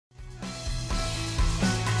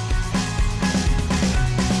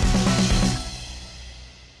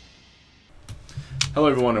Hello,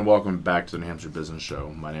 everyone, and welcome back to the New Hampshire Business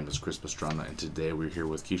Show. My name is Chris Pastrana, and today we're here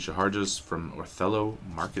with Keisha Hargis from Othello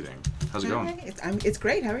Marketing. How's it going? It's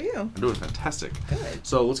great. How are you? I'm doing fantastic. Good.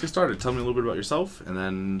 So let's get started. Tell me a little bit about yourself and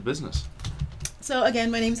then the business. So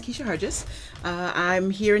again, my name is Keisha Hargis. I'm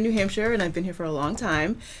here in New Hampshire, and I've been here for a long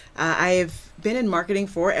time. I've been in marketing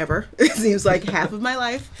forever. It seems like half of my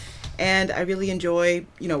life. And I really enjoy,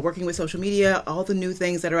 working with social media, all the new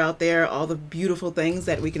things that are out there, all the beautiful things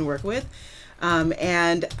that we can work with.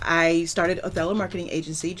 And I started Othello Marketing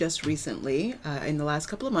Agency just recently, in the last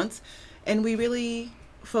couple of months. And we really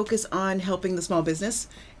focus on helping the small business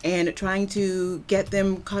and trying to get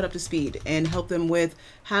them caught up to speed and help them with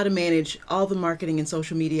how to manage all the marketing and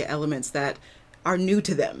social media elements that are new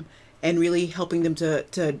to them, and really helping them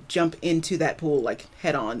to jump into that pool like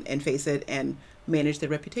head on and face it and manage their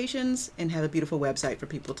reputations and have a beautiful website for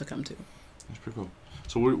people to come to. That's pretty cool.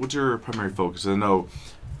 So what's your primary focus? I know,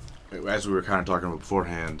 as we were kind of talking about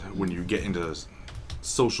beforehand, when you get into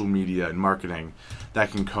social media and marketing,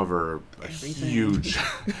 that can cover a huge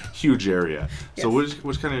area. Yes. So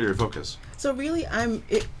what's kind of your focus? So really,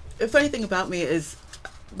 the funny thing about me is,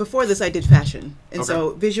 before this I did fashion. And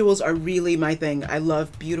so visuals are really my thing. I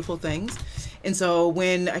love beautiful things. And so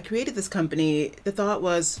when I created this company, the thought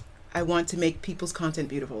was, I want to make people's content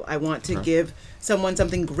beautiful. I want to give someone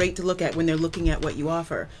something great to look at when they're looking at what you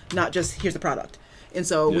offer, not just here's the product. And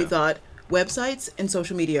so we thought websites and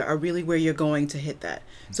social media are really where you're going to hit that.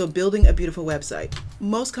 So building a beautiful website.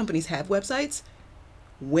 Most companies have websites.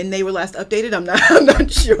 When they were last updated, I'm not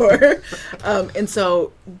sure. And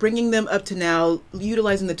so bringing them up to now,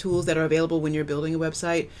 utilizing the tools that are available when you're building a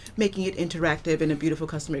website, making it interactive and a beautiful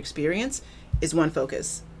customer experience is one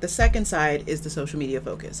focus. The second side is the social media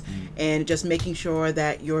focus, and just making sure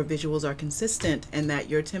that your visuals are consistent and that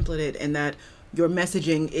you're templated and that your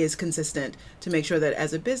messaging is consistent to make sure that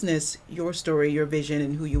as a business, your story, your vision,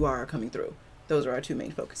 and who you are coming through. Those are our two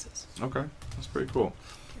main focuses. Okay, that's pretty cool.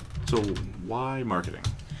 So why marketing?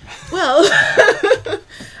 Well,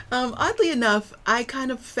 oddly enough, I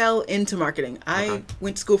kind of fell into marketing. I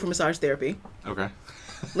went to school for massage therapy. Okay.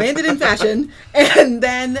 Landed in fashion, and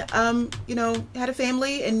then, had a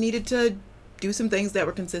family and needed to do some things that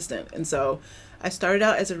were consistent. And so I started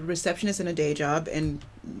out as a receptionist in a day job and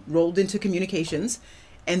rolled into communications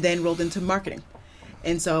and then rolled into marketing.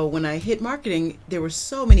 And so when I hit marketing, there were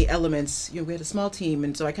so many elements. We had a small team,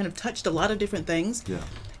 and so I kind of touched a lot of different things. Yeah.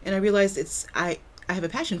 And I realized I have a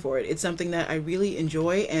passion for it. It's something that I really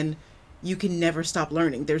enjoy, and you can never stop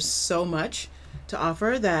learning. There's so much to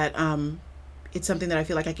offer that it's something that I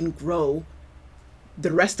feel like I can grow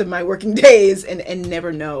the rest of my working days and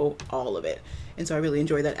never know all of it. And so I really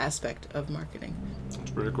enjoy that aspect of marketing. That's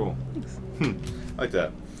pretty cool. Thanks. I like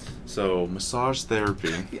that. So massage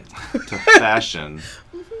therapy to fashion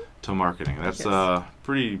to marketing. That's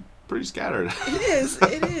pretty scattered.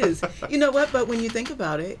 It is. You know what? But when you think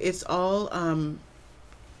about it, it's all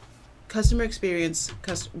customer experience,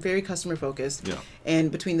 very customer focused. Yeah.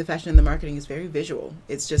 And between the fashion and the marketing is very visual.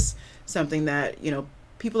 It's just something that,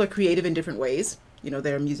 people are creative in different ways.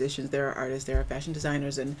 There are musicians, there are artists, there are fashion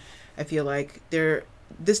designers, and I feel like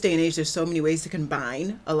this day and age, there's so many ways to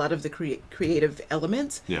combine a lot of the creative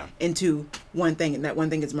elements into one thing, and that one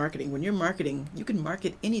thing is marketing. When you're marketing, you can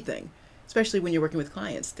market anything, especially when you're working with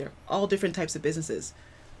clients. They're all different types of businesses.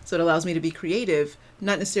 So it allows me to be creative,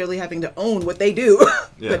 not necessarily having to own what they do,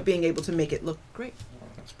 but being able to make it look great.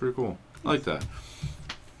 That's pretty cool. I like that.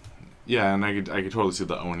 Yeah, and I could totally see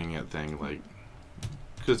the owning it thing, like,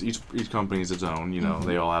 because each company is its own.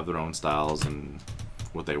 They all have their own styles and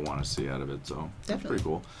what they want to see out of it. So that's pretty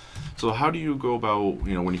cool. So how do you go about,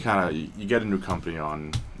 when you get a new company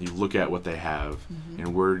on, you look at what they have,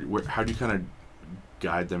 and where how do you kind of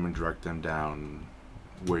guide them and direct them down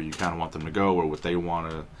where you kind of want them to go, or what they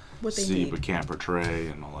want to see but can't portray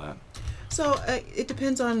and all that? So it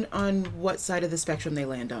depends on what side of the spectrum they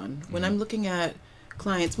land on. When I'm looking at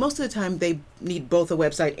clients, most of the time they need both a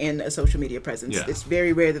website and a social media presence. Yeah. It's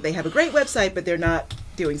very rare that they have a great website, but they're not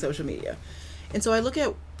doing social media. And so I look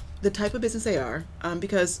at the type of business they are,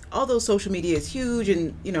 because although social media is huge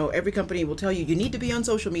and, every company will tell you need to be on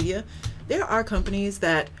social media, there are companies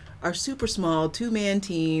that are super small, two-man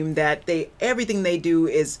team that everything they do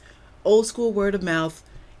is old school word of mouth,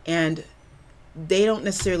 and they don't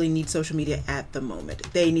necessarily need social media at the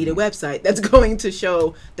moment. They need a website that's going to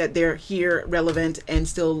show that they're here, relevant, and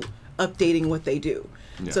still updating what they do.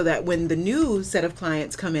 Yeah. So that when the new set of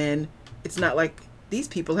clients come in, it's not like these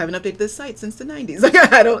people haven't updated this site since the 90s. Like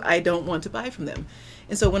I don't want to buy from them.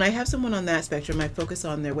 And so when I have someone on that spectrum, I focus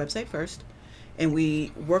on their website first. and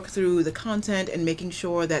we work through the content and making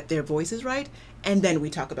sure that their voice is right, and then we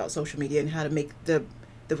talk about social media and how to make the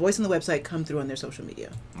voice on the website come through on their social media.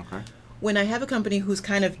 Okay. When I have a company who's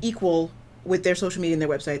kind of equal with their social media and their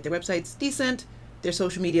website's decent, their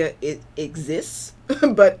social media, it exists,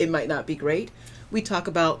 but it might not be great. We talk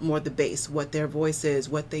about more the base, what their voice is,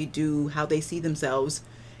 what they do, how they see themselves,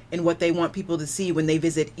 and what they want people to see when they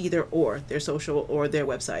visit either or their social or their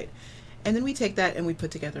website. And then we take that and we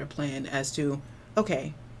put together a plan as to,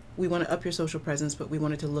 okay, we want to up your social presence, but we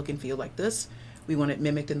want it to look and feel like this. We want it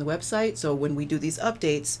mimicked in the website. So when we do these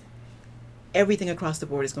updates, everything across the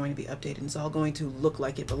board is going to be updated. And it's all going to look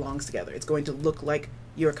like it belongs together. It's going to look like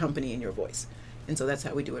your company and your voice. And so that's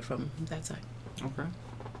how we do it from that side.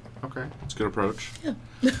 Okay. It's a good approach. Yeah.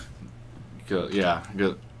 Good. Yeah.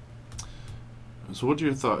 Good. So what are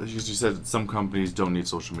your thoughts? Because you said some companies don't need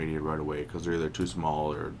social media right away because they're either too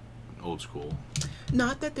small or old school.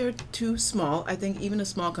 Not that they're too small. I think even a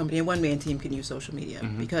small company, a one-man team can use social media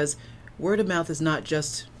because word of mouth is not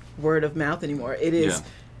just word of mouth anymore. It is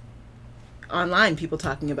online people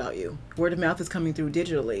talking about you. Word of mouth is coming through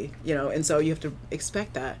digitally, and so you have to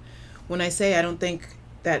expect that. When I say I don't think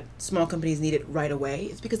that small companies need it right away,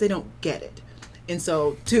 it's because they don't get it. And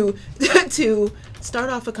so to start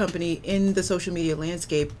off a company in the social media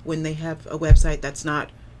landscape when they have a website that's not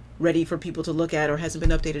ready for people to look at or hasn't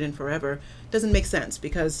been updated in forever doesn't make sense,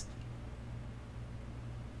 because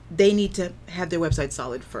they need to have their website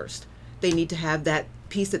solid first. They need to have that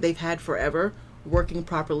piece that they've had forever working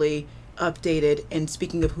properly, updated, and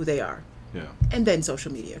speaking of who they are. Yeah. And then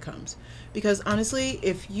social media comes. Because honestly,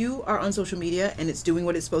 if you are on social media and it's doing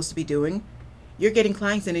what it's supposed to be doing, you're getting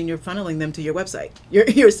clients in and you're funneling them to your website.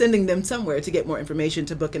 You're sending them somewhere to get more information,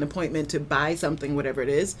 to book an appointment, to buy something, whatever it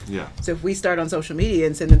is. Yeah. So if we start on social media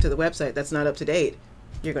and send them to the website that's not up to date,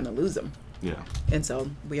 you're going to lose them. Yeah. And so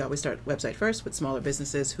we always start website first with smaller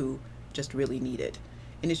businesses who just really need it.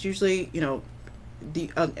 And it's usually,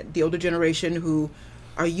 the older generation who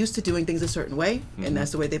are used to doing things a certain way, and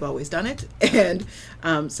that's the way they've always done it. And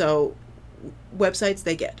so websites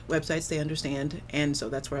they get, websites they understand, and so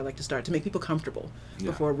that's where I like to start, to make people comfortable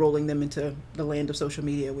before rolling them into the land of social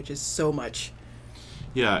media, which is so much.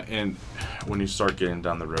 Yeah, and when you start getting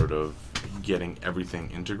down the road of getting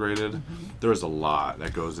everything integrated, there's a lot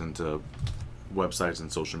that goes into websites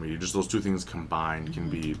and social media. Just those two things combined can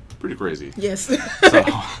be pretty crazy. Yes.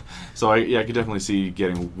 so I could definitely see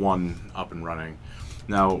getting one up and running.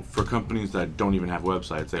 Now, for companies that don't even have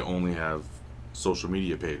websites, they only have social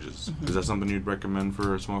media pages. Is that something you'd recommend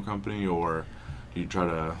for a small company, or do you try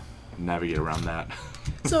to navigate around that?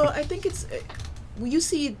 So I think you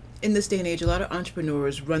see in this day and age, a lot of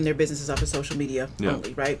entrepreneurs run their businesses off of social media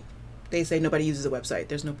only, right? They say nobody uses a website.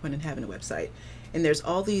 There's no point in having a website. And there's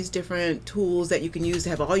all these different tools that you can use to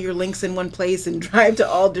have all your links in one place and drive to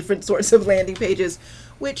all different sorts of landing pages,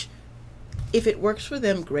 which, if it works for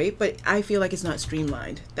them, great, but I feel like it's not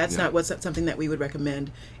streamlined. That's not something that we would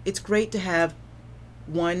recommend. It's great to have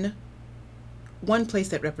one place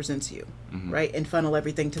that represents you, right, and funnel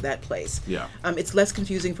everything to that place. Yeah. It's less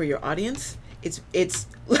confusing for your audience. It's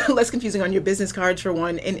less confusing on your business cards, for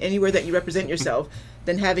one, and anywhere that you represent yourself,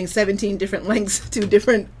 than having 17 different links to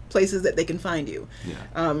different places that they can find you.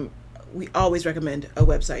 Yeah. We always recommend a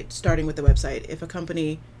website, starting with the website. If a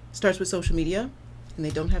company starts with social media and they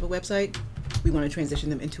don't have a website, we want to transition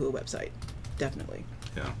them into a website. Definitely.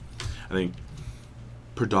 Yeah. I think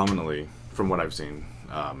predominantly, from what I've seen,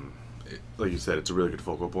 like you said, it's a really good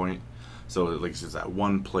focal point. So like it's that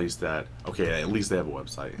one place that, okay, at least they have a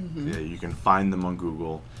website. Yeah, you can find them on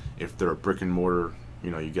Google. If they're a brick and mortar,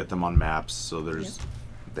 you get them on maps. So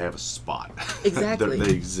they have a spot. Exactly.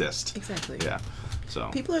 They exist. Exactly. Yeah. So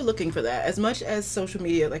people are looking for that. As much as social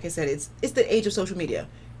media, like I said, it's the age of social media.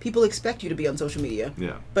 People expect you to be on social media.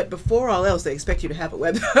 Yeah. But before all else, they expect you to have a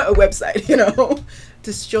website,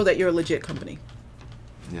 to show that you're a legit company.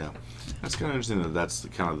 Yeah. That's kind of interesting that that's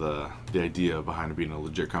kind of the idea behind being a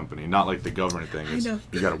legit company. Not like the government thing. I know.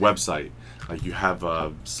 You got a website. Like you have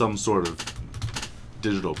some sort of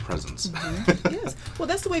digital presence. Yes. Well,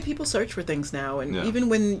 that's the way people search for things now. And even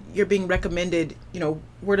when you're being recommended,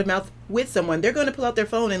 word of mouth with someone, they're going to pull out their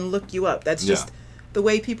phone and look you up. That's just the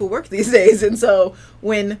way people work these days. And so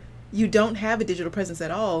when you don't have a digital presence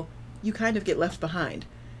at all, you kind of get left behind.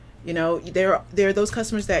 There are those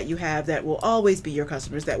customers that you have that will always be your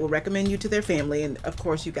customers, that will recommend you to their family, and of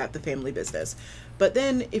course you got the family business. But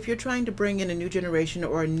then if you're trying to bring in a new generation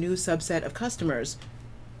or a new subset of customers,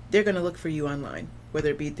 they're going to look for you online, whether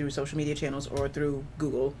it be through social media channels or through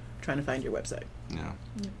Google, trying to find your website.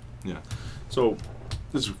 Yeah. So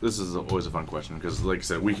this is always a fun question, because like I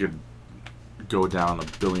said, we could go down a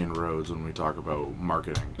billion roads when we talk about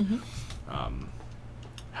marketing. Mm-hmm.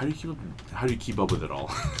 How do you keep up with it all?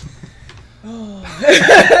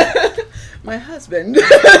 Oh, my husband.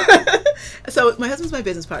 So my husband's my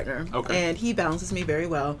business partner, and he balances me very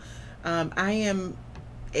well. I am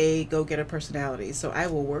a go-getter personality, so I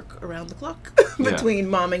will work around the clock between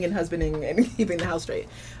momming and husbanding and keeping the house straight.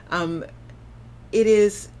 It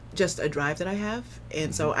is just a drive that I have,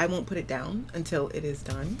 and so I won't put it down until it is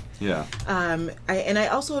done. Yeah. I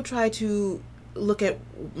also try to look at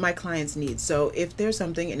my clients' needs. So if there's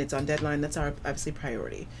something and it's on deadline, that's our obviously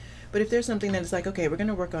priority. But if there's something that is like, okay, we're going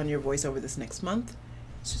to work on your voiceover this next month,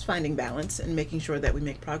 it's just finding balance and making sure that we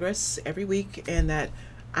make progress every week and that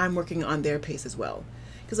I'm working on their pace as well.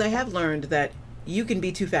 Because I have learned that you can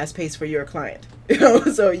be too fast-paced for your client.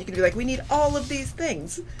 So you can be like, we need all of these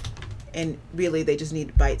things. And really, they just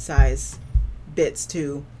need bite-sized bits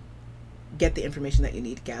to get the information that you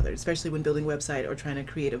need gathered, especially when building a website or trying to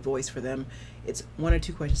create a voice for them. It's 1 or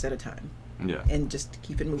 2 questions at a time. Yeah. And just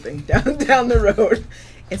keep it moving down the road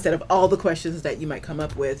instead of all the questions that you might come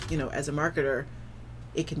up with. As a marketer,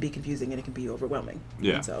 it can be confusing and it can be overwhelming.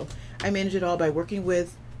 Yeah. And so I manage it all by working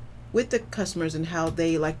with the customers and how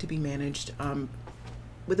they like to be managed,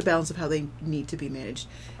 with the balance of how they need to be managed,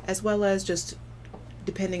 as well as just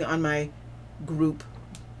depending on my group,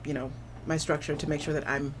 my structure, to make sure that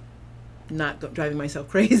I'm not driving myself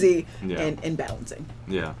crazy and balancing.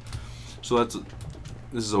 Yeah. So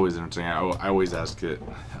this is always interesting. I always ask it,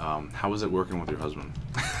 how is it working with your husband?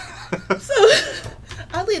 So,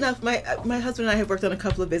 oddly enough, my husband and I have worked on a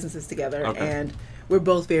couple of businesses together, and we're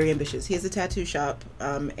both very ambitious. He has a tattoo shop,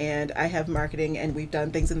 and I have marketing, and we've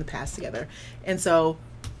done things in the past together. And so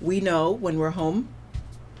we know when we're home,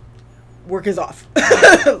 work is off.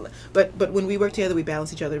 But when we work together, we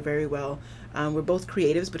balance each other very well. We're both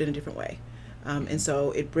creatives, but in a different way. And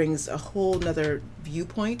so it brings a whole nother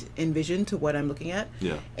viewpoint and vision to what I'm looking at.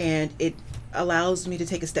 Yeah. And it allows me to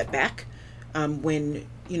take a step back. When,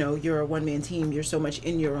 you're a one-man team, you're so much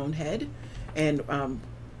in your own head. And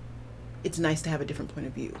it's nice to have a different point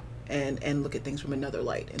of view and look at things from another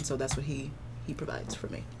light. And so that's what he provides for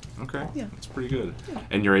me. Okay. Yeah. That's pretty good. Yeah.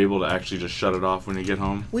 And you're able to actually just shut it off when you get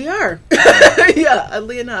home? We are. Yeah,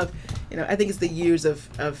 oddly enough. I think it's the years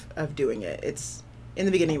of doing it. It's, in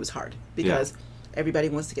the beginning, it was hard because everybody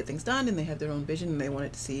wants to get things done and they have their own vision and they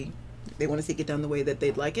want to see it done the way that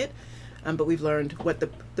they'd like it. But we've learned what the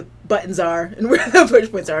buttons are and where the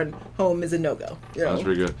push points are, and home is a no-go. That's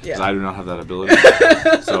pretty good. Because Yeah. I do not have that ability.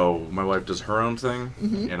 So my wife does her own thing,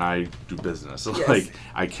 and I do business. So Yes.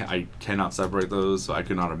 I cannot separate those. So I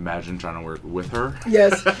could not imagine trying to work with her.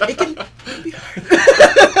 Yes, it can be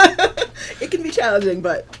hard. It can be challenging,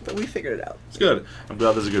 but we figured it out. It's good. I'm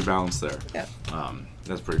glad there's a good balance there. Yeah.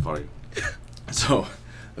 That's pretty funny. So,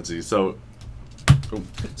 let's see. So,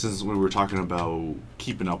 since we were talking about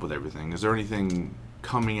keeping up with everything, is there anything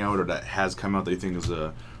coming out or that has come out that you think is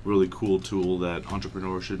a really cool tool that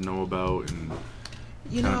entrepreneurs should know about and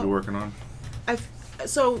kind of be working on?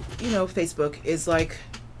 Facebook is like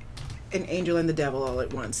an angel and the devil all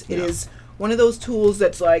at once. It Yeah. is one of those tools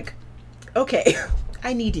that's like, okay,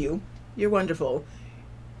 I need you. You're wonderful.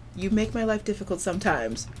 You make my life difficult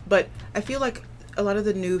sometimes. But I feel like a lot of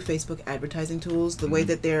the new Facebook advertising tools, the way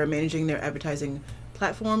that they're managing their advertising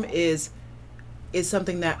platform is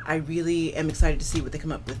something that I really am excited to see what they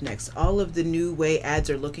come up with next. All of the new way ads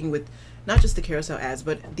are looking, with not just the carousel ads,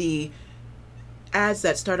 but the ads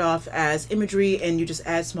that start off as imagery and you just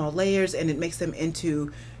add small layers and it makes them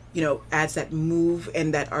into, ads that move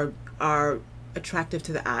and that are attractive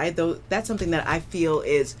to the eye. Though that's something that I feel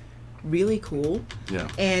is really cool. Yeah.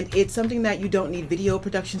 And it's something that you don't need video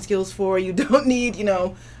production skills for. You don't need,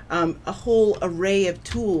 a whole array of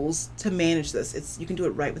tools to manage this. You can do it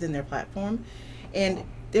right within their platform. And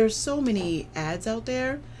there's so many ads out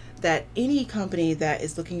there that any company that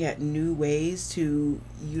is looking at new ways to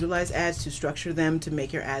utilize ads, to structure them, to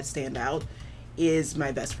make your ads stand out, is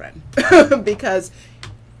my best friend. Because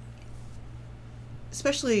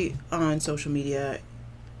especially on social media,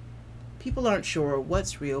 people aren't sure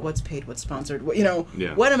what's real, what's paid, what's sponsored. What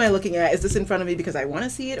am I looking at? Is this in front of me because I want to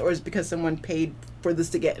see it, or is it because someone paid for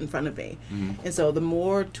this to get in front of me? Mm-hmm. And so the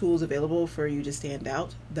more tools available for you to stand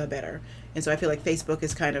out, the better. And so I feel like Facebook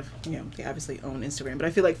is kind of, they obviously own Instagram, but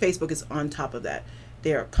I feel like Facebook is on top of that.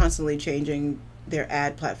 They're constantly changing their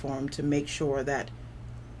ad platform to make sure that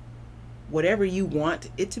whatever you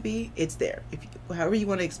want it to be, it's there. However you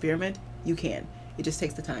want to experiment, you can. It just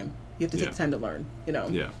takes the time. You have to take the time to learn,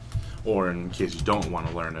 Yeah. Or in case you don't want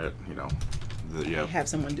to learn it, have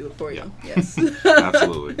someone do it for you. Yeah. Yes.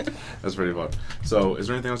 Absolutely. That's pretty fun. So, is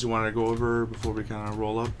there anything else you wanted to go over before we kind of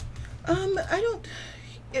roll up? I don't.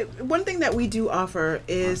 One thing that we do offer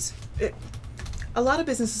is a lot of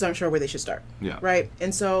businesses aren't sure where they should start. Yeah. Right.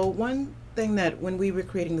 And so one thing that when we were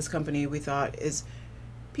creating this company, we thought is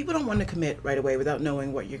people don't want to commit right away without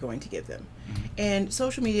knowing what you're going to give them. Mm-hmm. And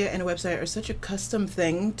social media and a website are such a custom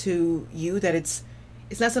thing to you that it's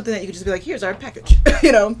not something that you can just be like, here's our package.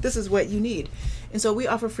 This is what you need. And so we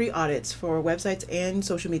offer free audits for websites and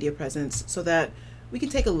social media presence so that we can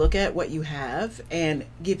take a look at what you have and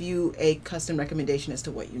give you a custom recommendation as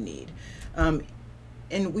to what you need.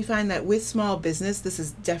 And we find that with small business, this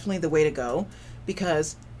is definitely the way to go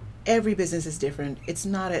because every business is different. It's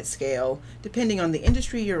not at scale. Depending on the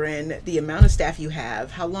industry you're in, the amount of staff you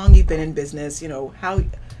have, how long you've been in business,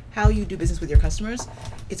 how you do business with your customers,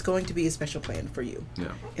 it's going to be a special plan for you.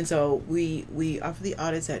 Yeah. And so we offer the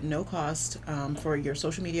audits at no cost for your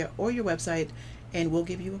social media or your website, and we'll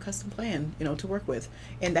give you a custom plan, to work with.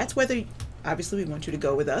 And that's whether, obviously, we want you to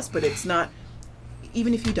go with us, but it's not,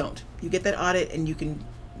 even if you don't, you get that audit and you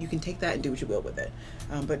can take that and do what you will with it.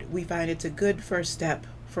 But we find it's a good first step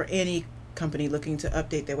for any company looking to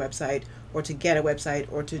update their website or to get a website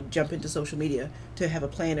or to jump into social media, to have a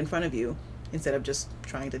plan in front of you instead of just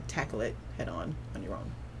trying to tackle it head on your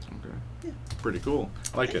own. Okay. Yeah. Pretty cool.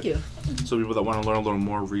 I like Thank it. you. So people that want to learn a little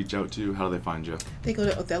more, reach out to you. How do they find you? They go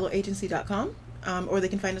to othelloagency.com or they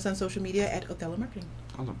can find us on social media at Othello Marketing.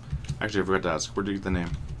 Awesome. Actually, I forgot to ask. Where did you get the name?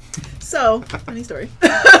 So, funny story.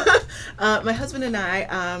 My husband and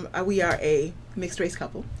I, we are a mixed race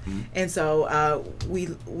couple. Mm-hmm. And so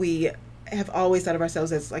we have always thought of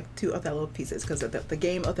ourselves as like two Othello pieces because the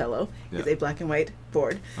game Othello is a black and white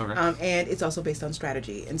board. Okay. And it's also based on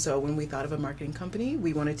strategy. And so when we thought of a marketing company,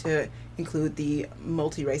 we wanted to include the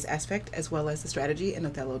multi-race aspect as well as the strategy, and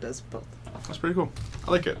Othello does both. That's pretty cool.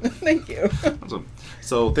 I like it. Thank you. Awesome.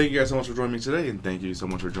 So thank you guys so much for joining me today, and thank you so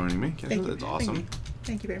much for joining me. Thank you. It's awesome.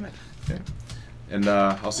 Thank you very much. Okay. And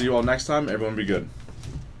I'll see you all next time. Everyone be good.